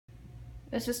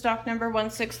This is stock number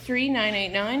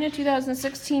 163989, a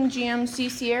 2016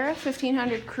 GMC Sierra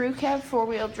 1500 crew cab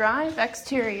 4-wheel drive.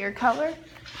 Exterior color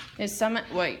is Summit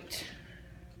White.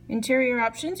 Interior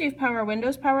options, you have power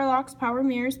windows, power locks, power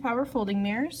mirrors, power folding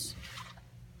mirrors,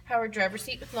 power driver's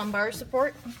seat with lumbar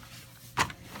support,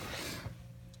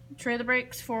 trailer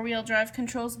brakes, 4-wheel drive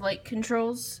controls, light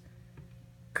controls,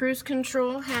 cruise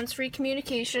control, hands-free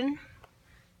communication.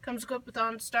 Comes equipped with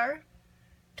OnStar,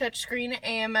 touchscreen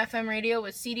AM/FM radio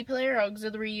with CD player,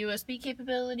 auxiliary USB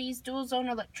capabilities, dual zone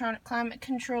electronic climate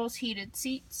controls, heated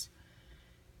seats,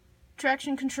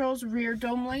 traction controls, rear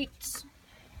dome lights.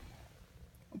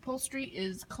 Upholstery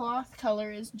is cloth, color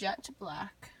is jet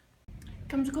black.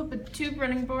 Comes equipped with tube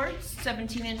running boards,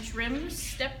 17-inch rims,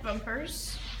 step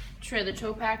bumpers, trailer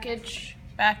tow package,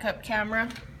 backup camera.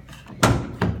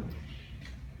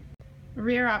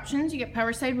 Rear options, you get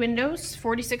power side windows,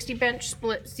 40/60 bench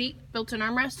split seat, built-in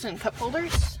armrests and cup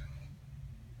holders.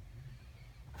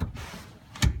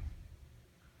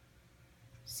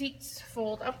 Seats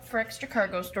fold up for extra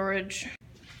cargo storage.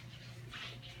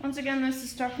 Once again, this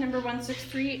is stock number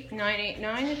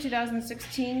 163989, a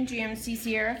 2016 GMC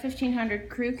Sierra 1500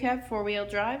 crew cab 4-wheel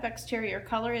drive. Exterior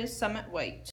color is Summit White.